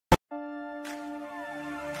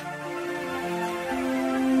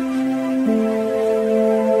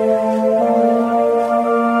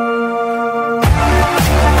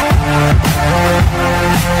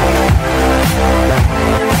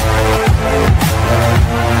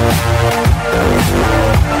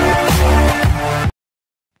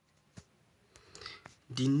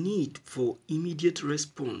need for immediate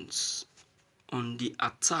response on the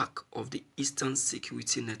attack of the Eastern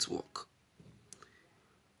Security Network.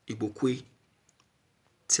 Igbokwe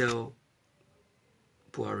tell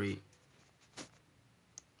Buhari.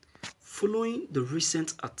 Following the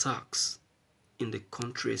recent attacks in the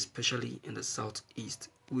country, especially in the southeast,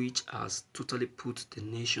 which has totally put the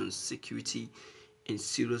nation's security in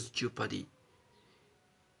serious jeopardy,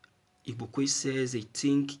 Igbokwe says they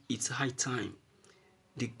think it's high time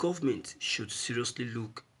the government should seriously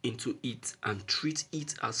look into it and treat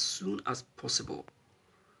it as soon as possible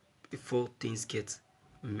before things get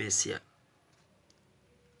messier.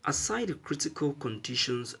 Aside the critical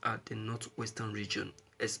conditions at the northwestern region,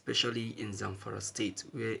 especially in Zamfara state,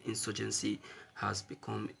 where insurgency has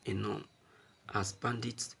become a norm, as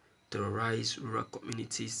bandits terrorize rural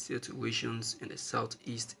communities, situations in the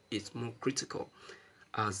southeast is more critical,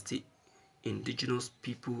 as the indigenous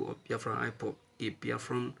people of Biafra IPOB, a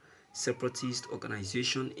Biafran separatist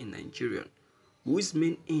organization in Nigeria, whose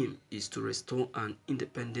main aim is to restore an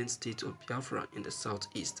independent state of Biafra in the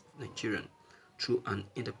southeast of Nigeria through an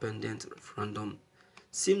independent referendum,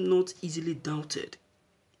 seem not easily doubted.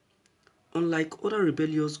 Unlike other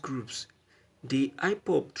rebellious groups, the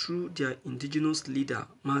IPOB, through their indigenous leader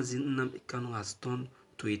Mazi Nnamdi Kanu, has turned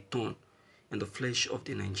to a thorn in the flesh of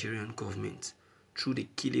the Nigerian government through the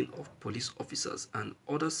killing of police officers and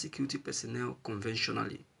other security personnel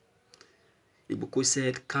conventionally. Igbokwe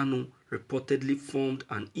said Kanu reportedly formed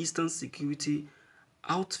an Eastern Security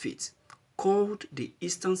outfit called the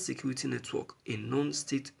Eastern Security Network, a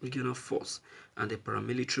non-state regional force and a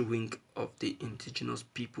paramilitary wing of the indigenous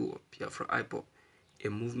people of Biafra IPOB, a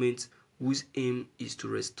movement whose aim is to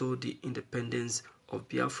restore the independence of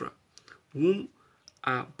Biafra, whom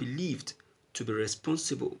are believed to be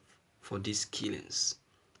responsible for these killings.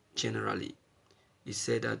 Generally, he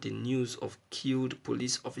said that the news of killed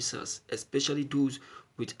police officers, especially those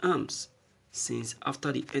with arms, since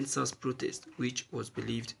after the EndSARS protest, which was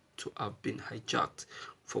believed to have been hijacked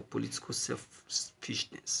for political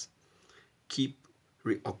selfishness, keep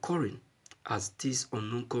reoccurring, as these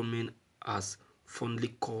unknown gunmen, as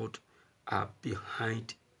fondly called, are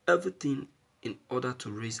behind everything in order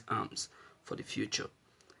to raise arms for the future.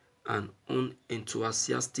 An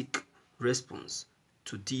unenthusiastic response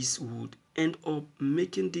to this would end up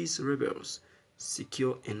making these rebels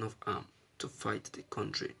secure enough arms to fight the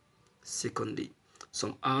country. Secondly,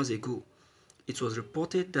 some hours ago, it was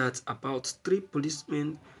reported that about 3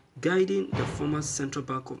 policemen guiding the former Central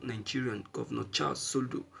Bank of Nigeria, Governor Charles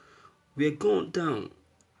Soludo, were gunned down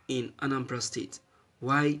in Anambra State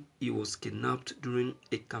while he was kidnapped during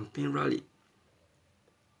a campaign rally.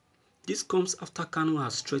 This comes after Kanu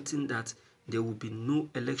has threatened that there will be no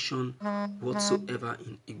election whatsoever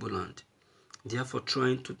in Igbo land, therefore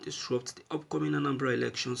trying to disrupt the upcoming Anambra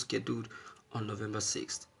election scheduled on November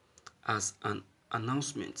 6th, as an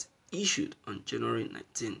announcement issued on January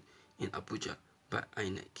 19 in Abuja by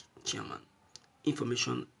INEC Chairman,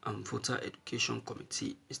 Information and Voter Education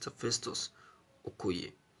Committee, Mr. Festus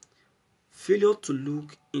Okoye. Failure to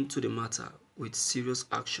look into the matter with serious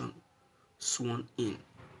action sworn in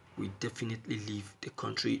will definitely leave the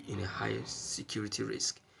country in a higher security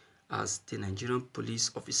risk, as the Nigerian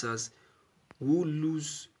police officers who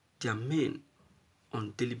lose their men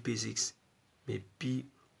on daily basis may be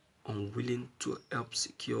unwilling to help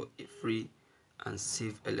secure a free and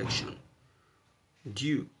safe election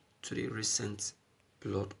due to the recent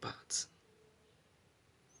bloodbath.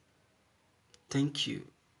 Thank you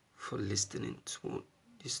for listening to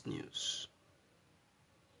this news.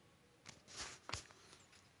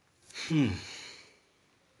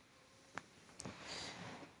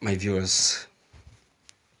 My viewers,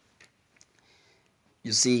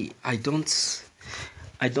 you see, I don't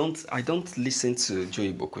listen to Joe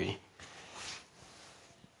Igbokwe,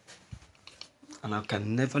 and I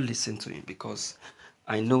can never listen to him because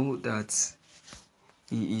I know that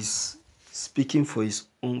he is speaking for his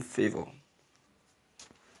own favor.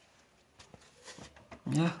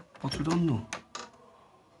 Yeah, but we don't know.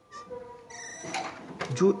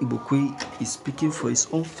 Joe Igbokwe is speaking for his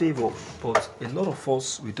own favor, but a lot of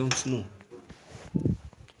us, we don't know.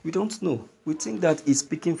 We don't know. We think that he's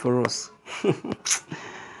speaking for us.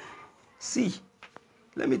 See,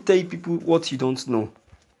 let me tell you people what you don't know.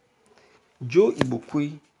 Joe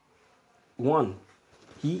Igbokwe, one,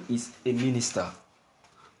 he is a minister,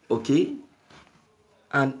 okay?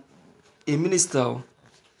 And a minister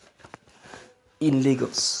in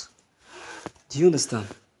Lagos. Do you understand?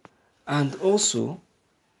 And also,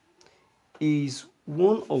 is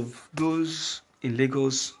one of those in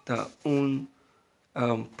Lagos that own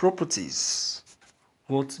properties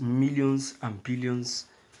worth millions and billions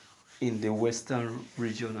in the western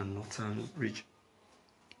region and northern region.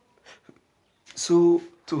 So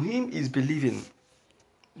to him, he's believing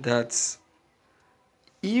that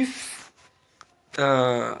if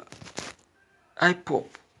IPOP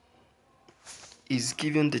is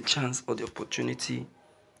given the chance or the opportunity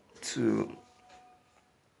to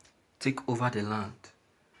take over the land,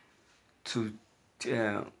 to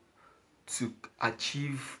uh,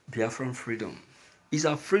 achieve Biafran freedom, he's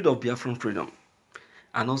afraid of Biafran freedom,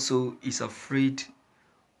 and also he's afraid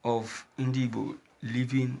of Indigo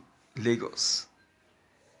leaving Lagos.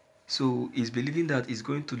 So he's believing that he's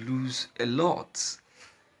going to lose a lot.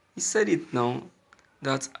 He said it now,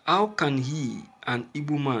 that how can he, an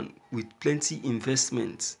Igbo man with plenty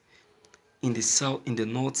investments in the south, in the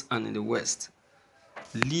north, and in the west,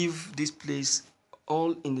 leave this place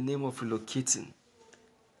all in the name of relocating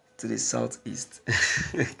to the southeast?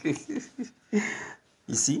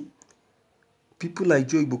 You see, people like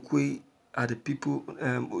Joe Igbokwe are the people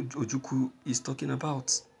Ojukwu is talking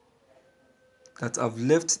about, that have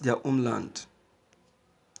left their homeland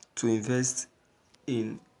to invest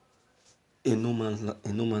in a no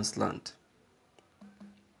man's land.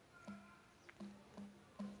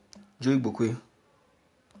 Joe Igbokwe,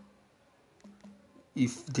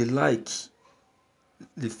 if they like,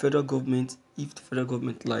 the federal government, if the federal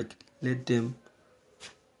government like, let them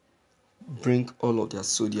bring all of their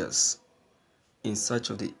soldiers in search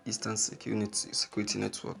of the Eastern Security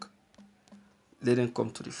Network. Let them come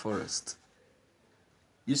to the forest.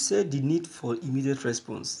 You said the need for immediate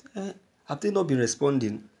response. Have they not been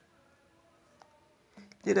responding?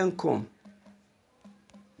 Let them come.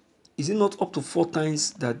 Is it not up to 4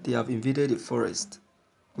 times that they have invaded the forest?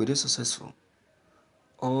 Were they successful?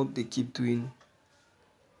 All they keep doing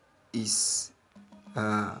is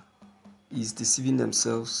deceiving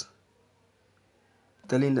themselves,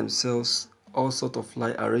 telling themselves all sort of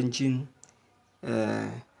lie, arranging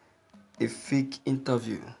a fake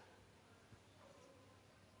interview.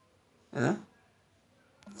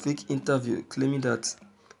 Fake interview claiming that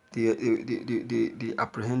they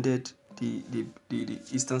apprehended the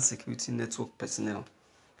Eastern Security Network personnel.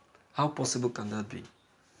 How possible can that be?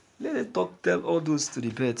 Let them tell all those to the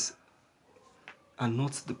birds and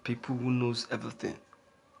not the people who knows everything.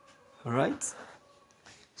 Alright?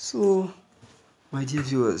 So, my dear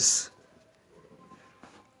viewers,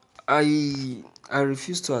 I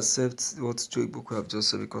refuse to accept what Joe Igbokwe have just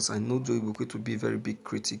said, because I know Joe Igbokwe to be a very big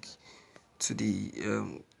critic to the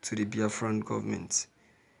Biafran government.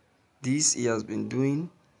 This he has been doing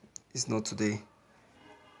is not today.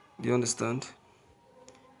 Do you understand?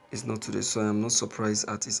 It's not today, so I am not surprised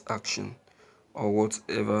at his action or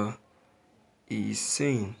whatever he is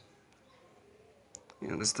saying. You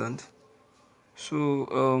understand?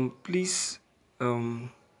 So please,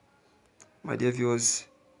 my dear viewers,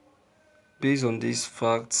 based on these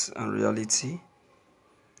facts and reality,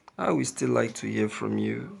 I would still like to hear from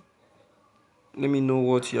you. Let me know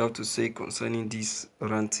what you have to say concerning this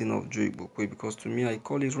ranting of Joe Igbokwe, because to me, I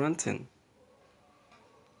call it ranting.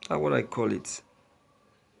 That's what I call it.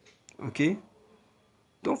 Okay?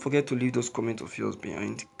 Don't forget to leave those comments of yours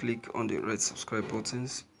behind. Click on the red subscribe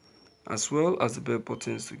buttons, as well as the bell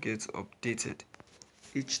buttons, to get updated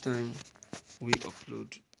each time we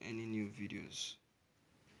upload any new videos.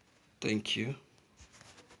 Thank you.